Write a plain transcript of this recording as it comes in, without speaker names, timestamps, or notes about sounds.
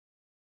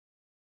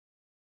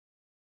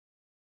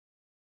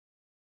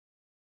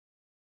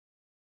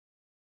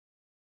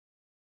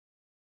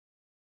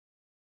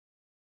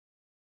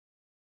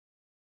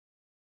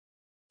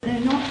They're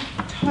not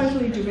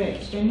totally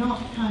direct. They're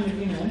not kind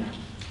of,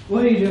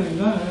 what are you doing?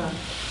 Blah, blah, blah.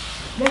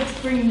 Let's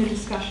bring the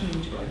discussion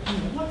into it.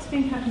 What's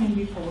been happening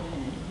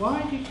beforehand? Why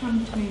have you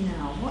come to me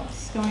now?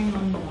 What's going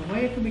on now?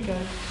 Where could we go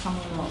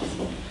somewhere else?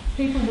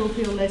 People will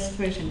feel less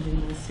threatened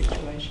in those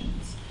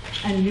situations,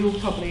 and you'll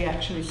probably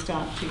actually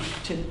start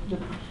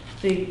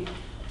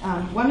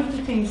one of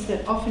the things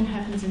that often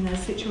happens in those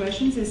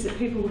situations is that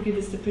people will give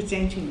us the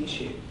presenting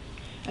issue.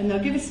 And they'll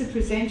give us the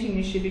presenting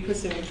issue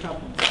because they're in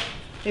trouble.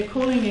 They're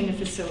calling in a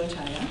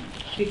facilitator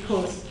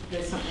because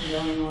there's something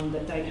going on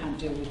that they can't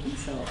deal with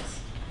themselves.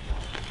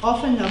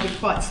 Often they'll be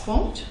quite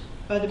swamped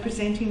by the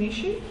presenting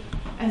issue,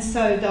 and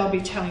so they'll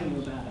be telling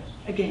you about it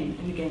again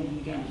and again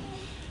and again.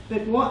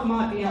 But what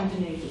might be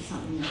underneath is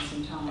something else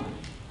entirely.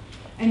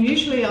 And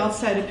usually I'll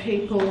say to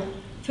people,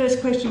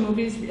 first question will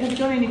be, have you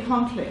got any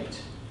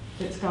conflict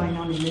that's going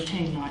on in the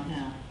team right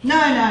now?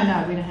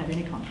 No, we don't have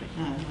any conflict.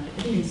 No,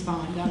 everything's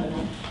fine,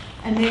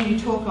 And then you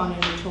talk on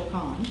and you talk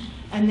on,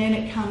 and then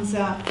it comes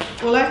up,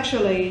 well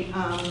actually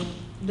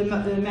the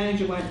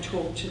manager won't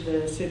talk to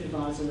the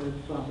supervisor,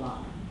 blah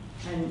blah.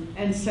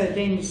 And so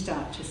then you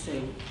start to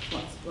see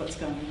what's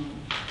going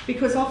on.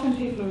 Because often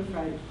people are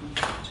afraid of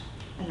conflict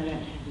and they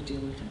don't know how to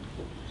deal with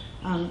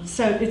it.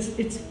 So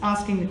it's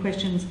asking the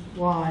questions,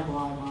 why,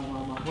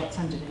 what's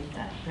underneath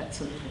that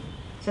sort of thing.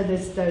 So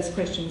there's those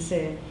questions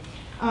there.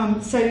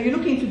 So you're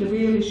looking for the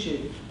real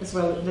issue as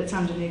well that's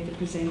underneath the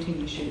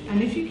presenting issue.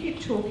 And if you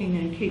keep talking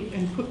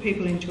and put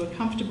people into a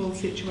comfortable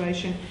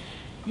situation,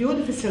 you're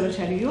the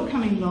facilitator, you're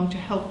coming along to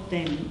help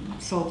them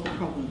solve the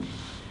problem.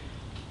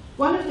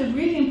 One of the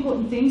really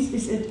important things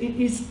is that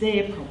it is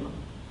their problem.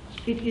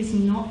 It is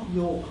not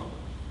your problem.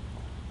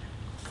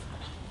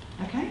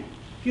 Okay?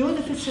 If you're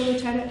the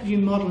facilitator, you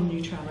model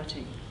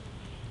neutrality.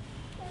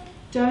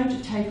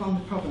 Don't take on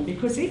the problem,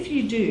 because if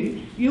you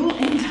do, you'll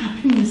end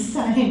up in the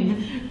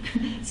same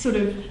sort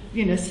of,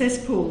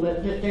 cesspool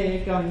that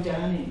they're going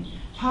down in.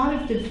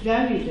 Part of the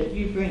value that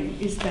you bring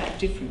is that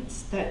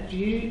difference, that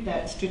view,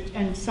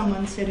 and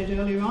someone said it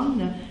earlier on,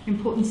 the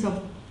importance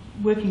of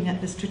working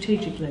at the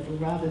strategic level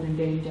rather than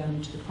getting down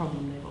into the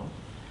problem level.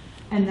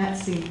 And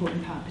that's the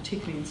important part,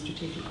 particularly in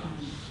strategic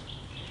planning.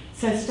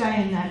 So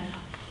stay in that.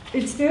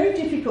 It's very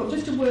difficult,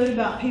 just a word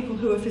about people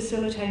who are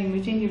facilitating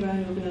within your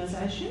own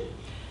organisation.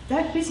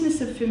 That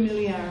business of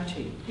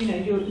familiarity, you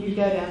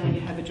go down and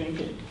you have a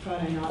drink at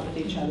Friday night with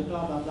each other,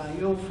 blah, blah, blah,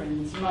 you're all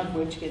friends, you might have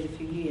worked together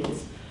for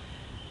years.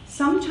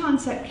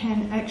 Sometimes that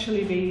can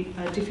actually be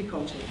a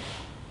difficulty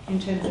in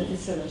terms of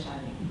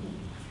facilitating.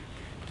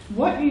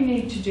 What you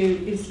need to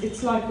do is,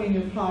 it's like when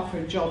you apply for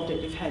a job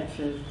that you've had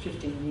for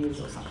 15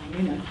 years or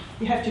something,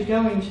 you have to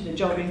go into the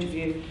job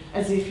interview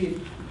as if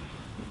you've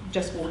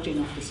just walked in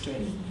off the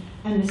street.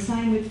 And the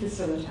same with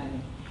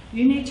facilitating.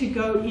 You need to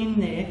go in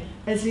there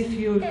as if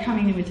you're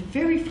coming in with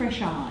very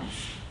fresh eyes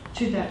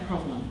to that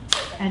problem,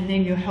 and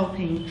then you're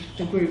helping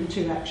the group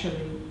to actually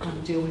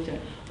deal with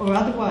it. Or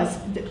otherwise,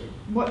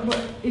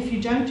 if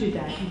you don't do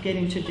that, you get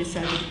into this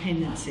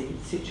over-dependency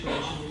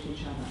situation with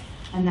each other,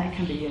 and that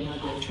can be an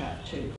ugly trap too.